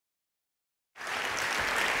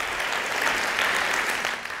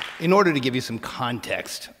In order to give you some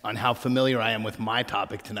context on how familiar I am with my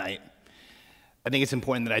topic tonight, I think it's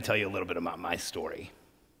important that I tell you a little bit about my story.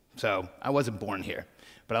 So, I wasn't born here,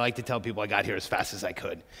 but I like to tell people I got here as fast as I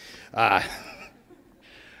could.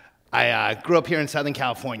 I grew up here in Southern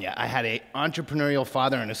California. I had an entrepreneurial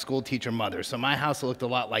father and a school teacher mother, so my house looked a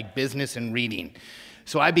lot like business and reading.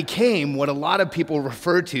 So I became what a lot of people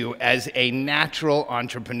refer to as a natural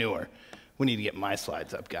entrepreneur. We need to get my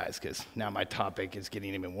slides up, guys, because now my topic is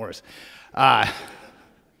getting even worse.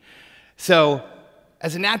 So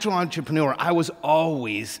as a natural entrepreneur, I was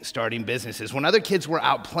always starting businesses. When other kids were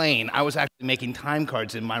out playing, I was actually making time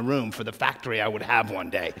cards in my room for the factory I would have one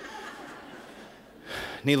day.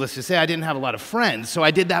 Needless to say, I didn't have a lot of friends, so I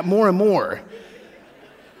did that more and more.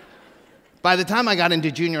 By the time I got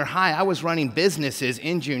into junior high, I was running businesses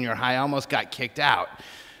in junior high. I almost got kicked out.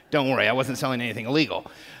 Don't worry, I wasn't selling anything illegal.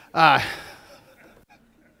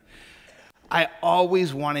 I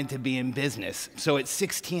always wanted to be in business. So at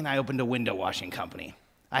 16, I opened a window washing company.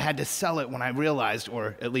 I had to sell it when I realized,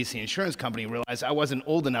 or at least the insurance company realized, I wasn't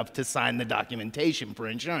old enough to sign the documentation for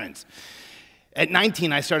insurance. At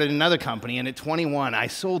 19, I started another company, and at 21, I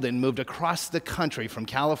sold it and moved across the country from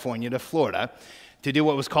California to Florida to do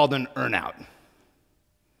what was called an earn-out.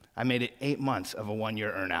 I made it 8 months of a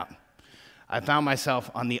one-year earn-out. I found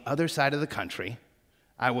myself on the other side of the country.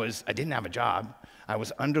 I didn't have a job. I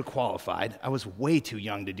was underqualified. I was way too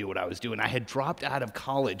young to do what I was doing. I had dropped out of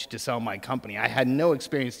college to sell my company. I had no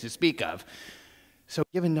experience to speak of. So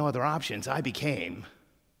given no other options, I became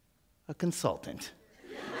a consultant.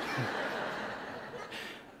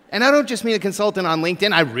 And I don't just mean a consultant on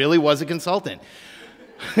LinkedIn. I really was a consultant.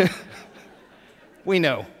 We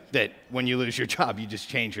know that when you lose your job, you just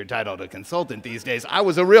change your title to consultant these days. I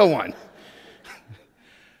was a real one.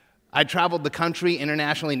 I traveled the country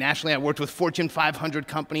internationally, nationally. I worked with Fortune 500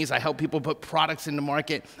 companies. I helped people put products into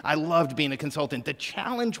market. I loved being a consultant. The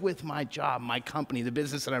challenge with my job, my company, the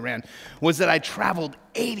business that I ran, was that I traveled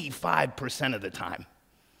 85% of the time.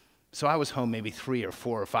 So I was home maybe 3 or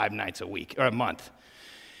 4 or 5 nights a week, or a month.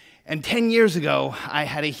 And 10 years ago, I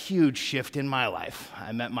had a huge shift in my life.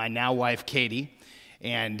 I met my now wife, Katie,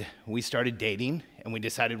 and we started dating, and we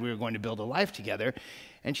decided we were going to build a life together.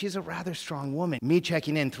 And she's a rather strong woman. Me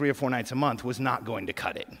checking in 3 or 4 nights a month was not going to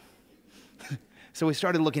cut it. So we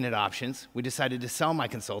started looking at options. We decided to sell my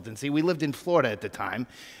consultancy. We lived in Florida at the time.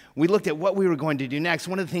 We looked at what we were going to do next.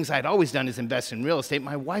 One of the things I had always done is invest in real estate.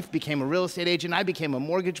 My wife became a real estate agent. I became a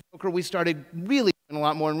mortgage broker. We started really doing a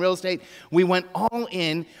lot more in real estate. We went all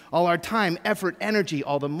in, all our time, effort, energy,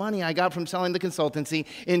 all the money I got from selling the consultancy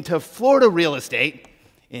into Florida real estate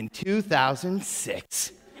in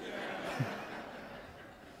 2006.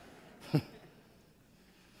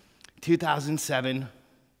 2007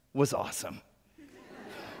 was awesome.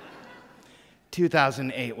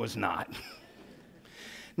 2008 was not.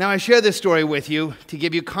 Now, I share this story with you to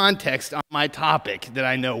give you context on my topic that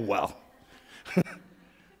I know well.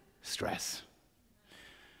 Stress.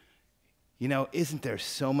 You know, isn't there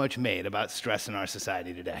so much made about stress in our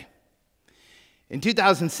society today? In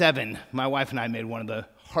 2007, my wife and I made one of the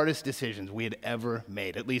hardest decisions we had ever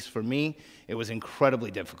made. At least for me, it was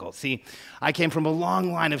incredibly difficult. See, I came from a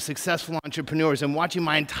long line of successful entrepreneurs, and watching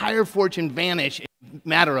my entire fortune vanish in a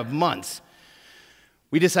matter of months,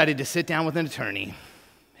 we decided to sit down with an attorney,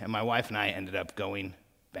 and my wife and I ended up going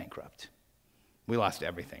bankrupt. We lost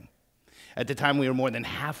everything. At the time, we were more than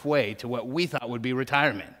halfway to what we thought would be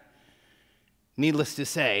retirement. Needless to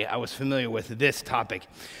say, I was familiar with this topic.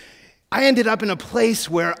 I ended up in a place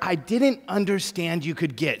where I didn't understand you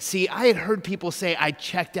could get. See, I had heard people say I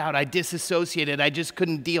checked out, I disassociated, I just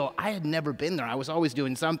couldn't deal. I had never been there. I was always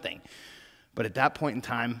doing something. But at that point in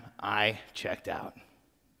time, I checked out.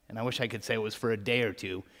 And I wish I could say it was for a day or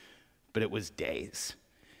two, but it was days.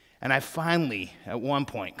 And I finally, at one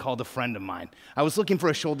point, called a friend of mine. I was looking for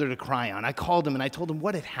a shoulder to cry on. I called him and I told him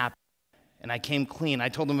what had happened. And I came clean. I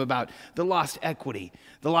told them about the lost equity,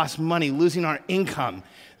 the lost money, losing our income,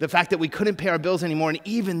 the fact that we couldn't pay our bills anymore, and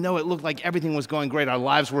even though it looked like everything was going great, our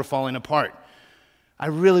lives were falling apart. I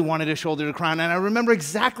really wanted a shoulder to cry on, and I remember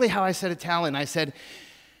exactly how I said it to Alan. I said,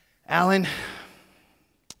 Alan,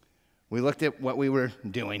 we looked at what we were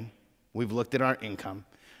doing. We've looked at our income.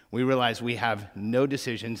 We realized we have no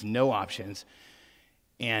decisions, no options,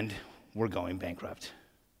 and we're going bankrupt.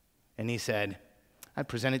 And he said, I'd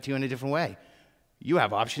present it to you in a different way. You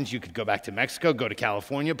have options. You could go back to Mexico, go to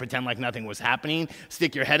California, pretend like nothing was happening,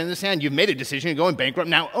 stick your head in the sand. You've made a decision, you're going bankrupt,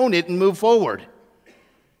 now own it and move forward.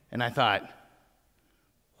 And I thought,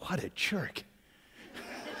 what a jerk.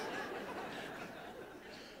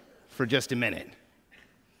 For just a minute.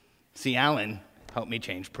 See, Alan help me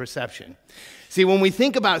change perception. See, when we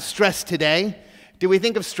think about stress today, do we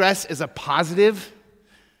think of stress as a positive?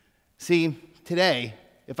 See, today,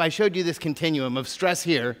 if I showed you this continuum of stress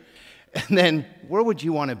here, and then where would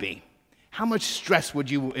you want to be? How much stress would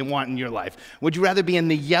you want in your life? Would you rather be in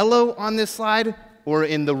the yellow on this slide or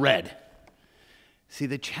in the red? See,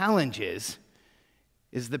 the challenge is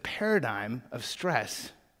the paradigm of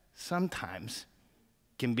stress sometimes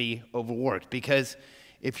can be overworked, because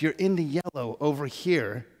if you're in the yellow over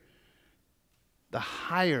here, the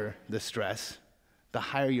higher the stress, the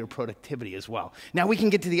higher your productivity as well. Now we can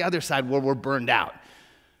get to the other side where we're burned out.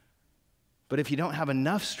 But if you don't have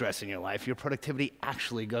enough stress in your life, your productivity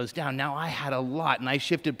actually goes down. Now I had a lot and I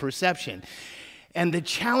shifted perception. And the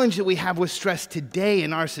challenge that we have with stress today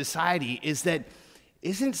in our society is that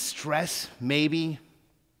isn't stress maybe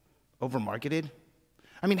overmarketed?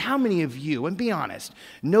 I mean, how many of you, and be honest,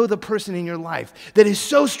 know the person in your life that is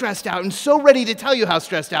so stressed out and so ready to tell you how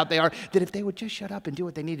stressed out they are that if they would just shut up and do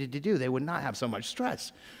what they needed to do, they would not have so much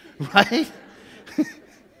stress, right?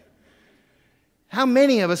 How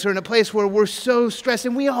many of us are in a place where we're so stressed,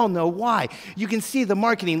 and we all know why. You can see the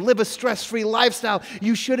marketing, live a stress-free lifestyle.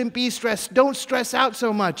 You shouldn't be stressed. Don't stress out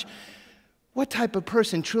so much. What type of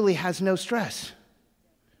person truly has no stress?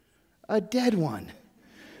 A dead one.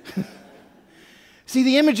 See,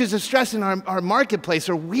 the images of stress in our marketplace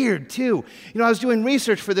are weird, too. You know, I was doing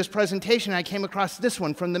research for this presentation, and I came across this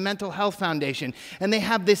one from the Mental Health Foundation, and they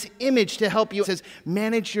have this image to help you. It says,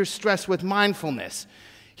 manage your stress with mindfulness.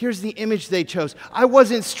 Here's the image they chose. I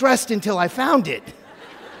wasn't stressed until I found it.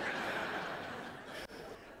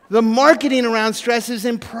 The marketing around stress is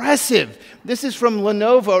impressive. This is from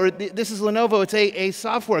Lenovo, this is Lenovo, it's a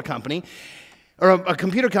software company, or a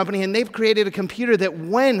computer company, and they've created a computer that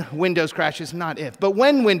when Windows crashes, not if, but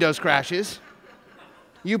when Windows crashes,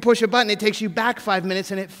 you push a button, it takes you back 5 minutes,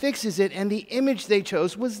 and it fixes it, and the image they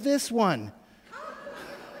chose was this one.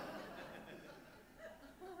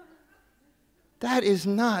 That is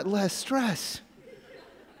not less stress.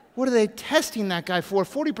 What are they testing that guy for?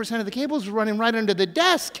 40% of the cables are running right under the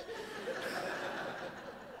desk.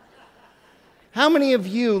 How many of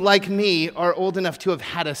you, like me, are old enough to have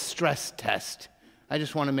had a stress test? I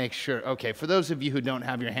just want to make sure. Okay, for those of you who don't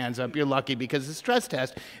have your hands up, you're lucky, because the stress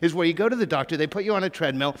test is where you go to the doctor, they put you on a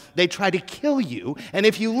treadmill, they try to kill you, and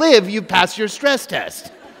if you live, you pass your stress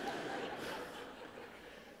test.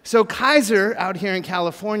 So Kaiser out here in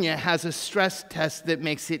California has a stress test that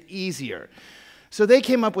makes it easier. So they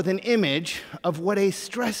came up with an image of what a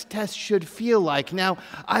stress test should feel like. Now,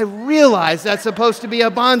 I realize that's supposed to be a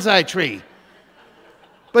bonsai tree.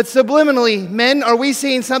 But subliminally, men, are we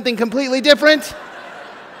seeing something completely different?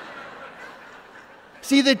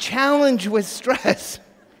 See, the challenge with stress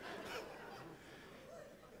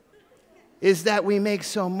is that we make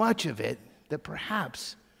so much of it that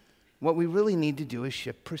perhaps what we really need to do is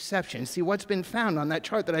shift perception. See, what's been found on that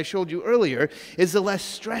chart that I showed you earlier is the less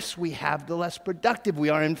stress we have, the less productive we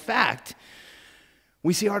are. In fact,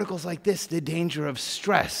 we see articles like this, the danger of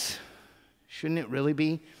stress. Shouldn't it really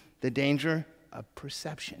be the danger of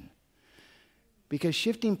perception? Because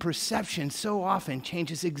shifting perception so often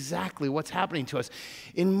changes exactly what's happening to us.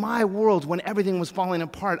 In my world, when everything was falling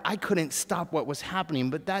apart, I couldn't stop what was happening.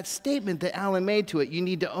 But that statement that Alan made to it, you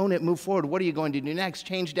need to own it, move forward, what are you going to do next,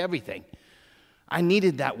 changed everything. I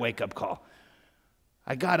needed that wake-up call.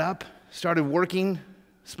 I got up, started working,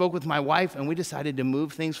 spoke with my wife, and we decided to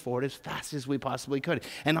move things forward as fast as we possibly could.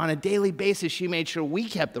 And on a daily basis, she made sure we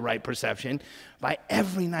kept the right perception. By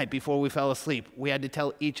every night before we fell asleep, we had to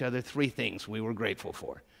tell each other 3 things we were grateful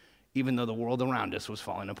for, even though the world around us was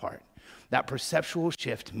falling apart. That perceptual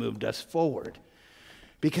shift moved us forward.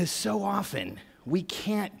 Because so often, we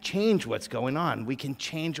can't change what's going on. We can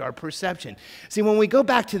change our perception. See, when we go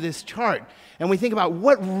back to this chart and we think about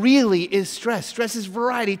what really is stress, stress is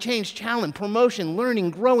variety, change, challenge, promotion,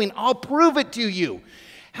 learning, growing. I'll prove it to you.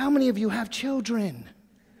 How many of you have children?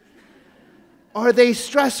 Are they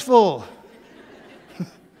stressful?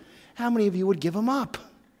 How many of you would give them up?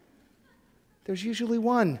 There's usually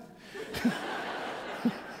one.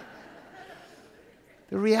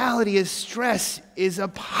 The reality is stress is a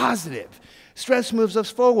positive. Stress moves us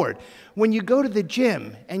forward. When you go to the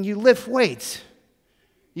gym and you lift weights,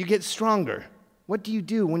 you get stronger. What do you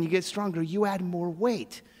do when you get stronger? You add more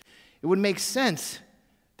weight. It would make sense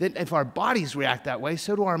that if our bodies react that way,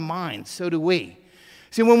 so do our minds, so do we.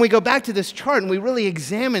 See, when we go back to this chart and we really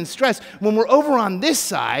examine stress, when we're over on this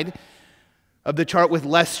side of the chart with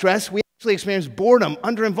less stress, we actually experience boredom,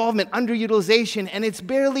 underinvolvement, underutilization, and it's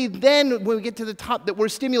barely then when we get to the top that we're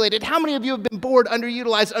stimulated. How many of you have been bored,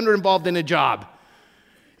 underutilized, underinvolved in a job?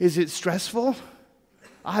 Is it stressful?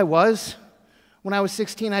 I was. When I was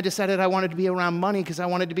 16, I decided I wanted to be around money because I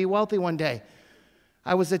wanted to be wealthy one day.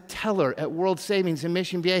 I was a teller at World Savings in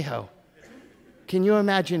Mission Viejo. Can you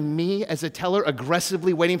imagine me as a teller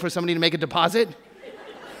aggressively waiting for somebody to make a deposit?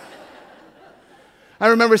 I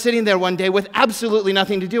remember sitting there one day with absolutely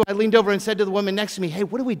nothing to do. I leaned over and said to the woman next to me, "Hey,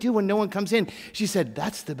 what do we do when no one comes in?" She said,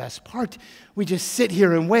 "That's the best part. We just sit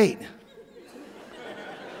here and wait."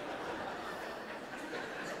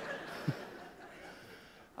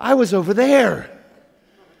 I was over there.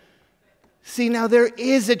 See, now there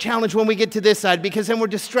is a challenge when we get to this side because then we're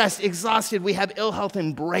distressed, exhausted, we have ill health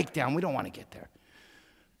and breakdown. We don't want to get there.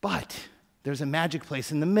 But there's a magic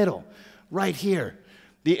place in the middle, right here,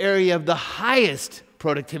 the area of the highest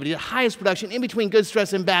productivity, the highest production, in between good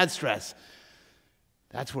stress and bad stress.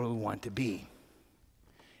 That's where we want to be.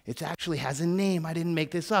 It actually has a name. I didn't make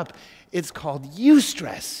this up. It's called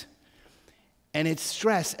eustress. And it's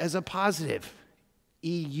stress as a positive.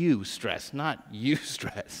 EU stress, not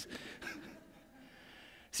eustress.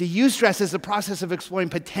 See, eustress is the process of exploring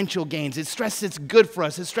potential gains. It's stress that's good for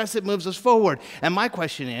us. It's stress that moves us forward. And my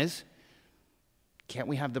question is, can't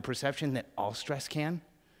we have the perception that all stress can?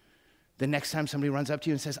 The next time somebody runs up to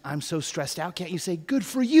you and says, "I'm so stressed out," can't you say, "Good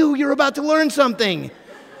for you, you're about to learn something"?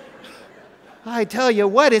 I tell you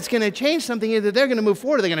what, it's going to change something. Either they're going to move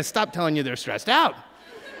forward or they're going to stop telling you they're stressed out.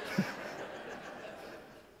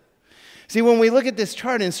 See, when we look at this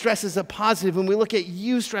chart and stress is a positive, and we look at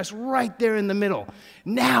eustress right there in the middle,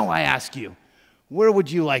 now I ask you, where would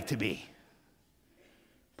you like to be?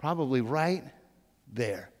 Probably right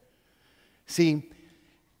there. See,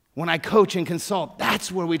 when I coach and consult,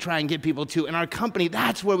 that's where we try and get people to. In our company,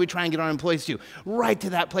 that's where we try and get our employees to. Right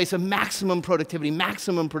to that place of maximum productivity,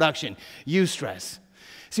 maximum production, eustress.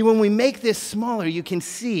 See, when we make this smaller, you can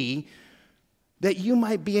see that you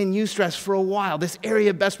might be in eustress for a while, this area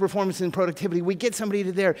of best performance and productivity. We get somebody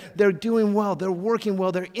to there, they're doing well, they're working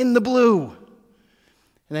well, they're in the blue. And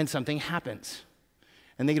then something happens.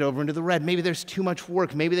 And they get over into the red. Maybe there's too much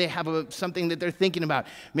work. Maybe they have something that they're thinking about.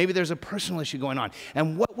 Maybe there's a personal issue going on.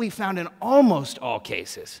 And what we found in almost all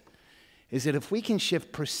cases is that if we can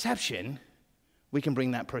shift perception, we can bring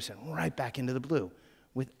that person right back into the blue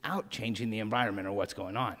without changing the environment or what's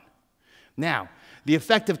going on. Now, the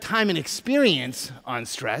effect of time and experience on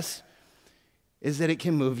stress is that it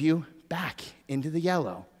can move you back into the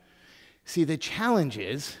yellow. See, the challenge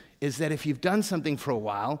is that if you've done something for a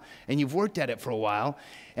while and you've worked at it for a while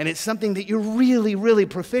and it's something that you're really, really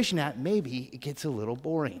proficient at, maybe it gets a little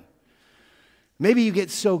boring. Maybe you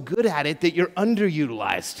get so good at it that you're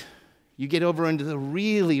underutilized. You get over into the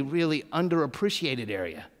really, really underappreciated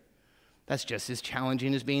area. That's just as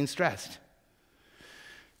challenging as being stressed.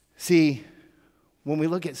 See, when we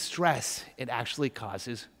look at stress, it actually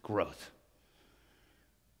causes growth.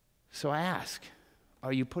 So I ask,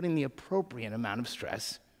 are you putting the appropriate amount of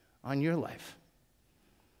stress on your life?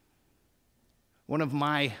 One of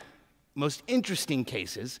my most interesting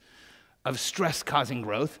cases of stress causing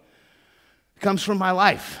growth comes from my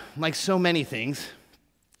life. Like so many things,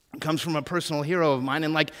 it comes from a personal hero of mine,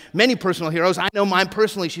 and like many personal heroes, I know mine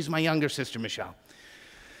personally. She's my younger sister, Michelle.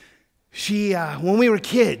 She, when we were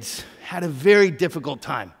kids, had a very difficult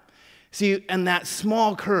time. See, in that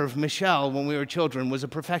small curve, Michelle, when we were children, was a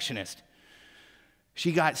perfectionist.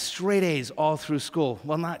 She got straight A's all through school.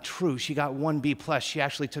 Well, not true. She got 1 B+. She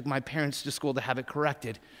actually took my parents to school to have it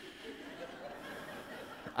corrected.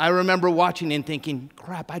 I remember watching and thinking,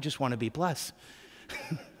 crap, I just want a B+.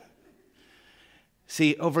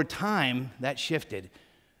 See, over time, that shifted.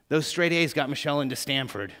 Those straight A's got Michelle into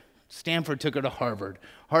Stanford. Stanford took her to Harvard.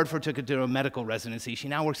 Harvard took her to a medical residency. She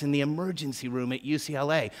now works in the emergency room at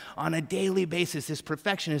UCLA. On a daily basis, this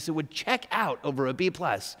perfectionist that would check out over a B+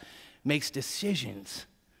 makes decisions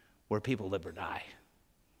where people live or die.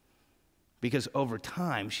 Because over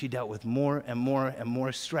time, she dealt with more and more and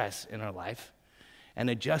more stress in her life and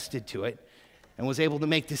adjusted to it and was able to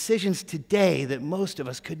make decisions today that most of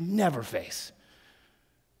us could never face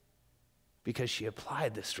because she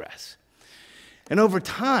applied the stress. And over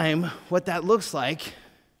time, what that looks like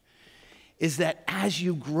is that as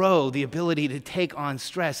you grow the ability to take on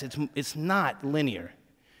stress, it's not linear.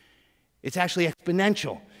 It's actually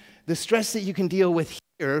exponential. The stress that you can deal with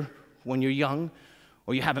here when you're young,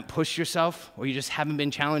 or you haven't pushed yourself, or you just haven't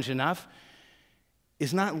been challenged enough,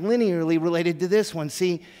 is not linearly related to this one.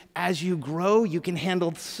 See, as you grow, you can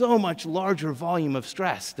handle so much larger volume of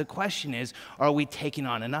stress. The question is, are we taking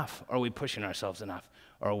on enough? Are we pushing ourselves enough?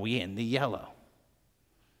 Or are we in the yellow?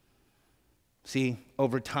 See,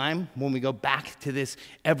 over time, when we go back to this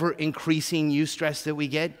ever-increasing eustress that we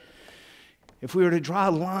get, if we were to draw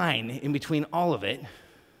a line in between all of it,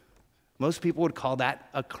 most people would call that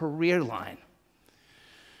a career line.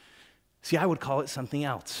 See, I would call it something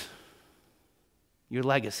else. Your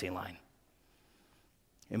legacy line.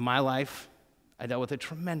 In my life, I dealt with a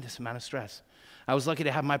tremendous amount of stress. I was lucky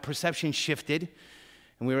to have my perception shifted,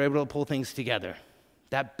 and we were able to pull things together.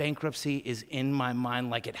 That bankruptcy is in my mind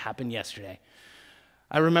like it happened yesterday.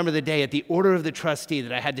 I remember the day at the order of the trustee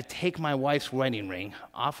that I had to take my wife's wedding ring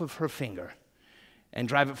off of her finger and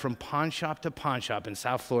drive it from pawn shop to pawn shop in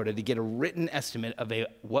South Florida to get a written estimate of a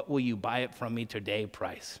what will you buy it from me today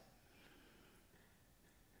price.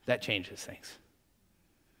 That changes things.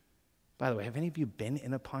 By the way, have any of you been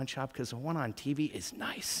in a pawn shop? Because the one on TV is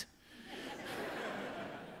nice.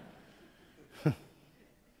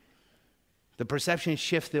 The perception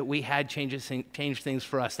shift that we had changed things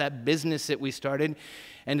for us. That business that we started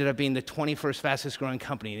ended up being the 21st fastest growing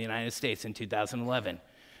company in the United States in 2011.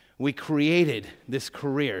 We created this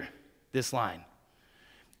career, this line.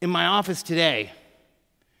 In my office today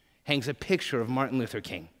hangs a picture of Martin Luther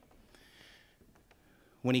King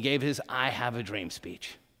when he gave his I Have a Dream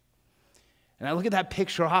speech. And I look at that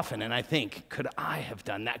picture often and I think, could I have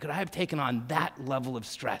done that? Could I have taken on that level of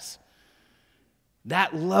stress?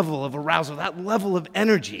 That level of arousal, that level of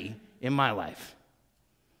energy in my life?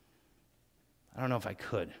 I don't know if I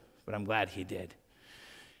could, but I'm glad he did.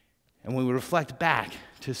 And when we reflect back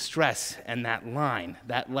to stress and that line,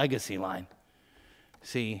 that legacy line,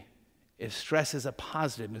 see, if stress is a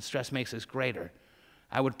positive and stress makes us greater,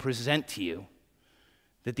 I would present to you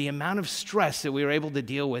that the amount of stress that we are able to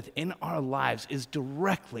deal with in our lives is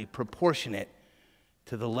directly proportionate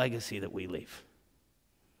to the legacy that we leave.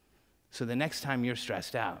 So the next time you're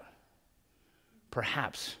stressed out,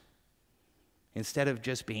 perhaps instead of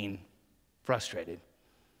just being frustrated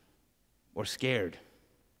or scared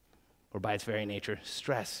or by its very nature,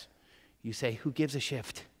 stress, you say, who gives a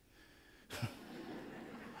shift?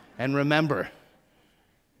 And remember,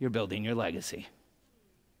 you're building your legacy.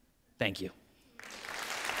 Thank you.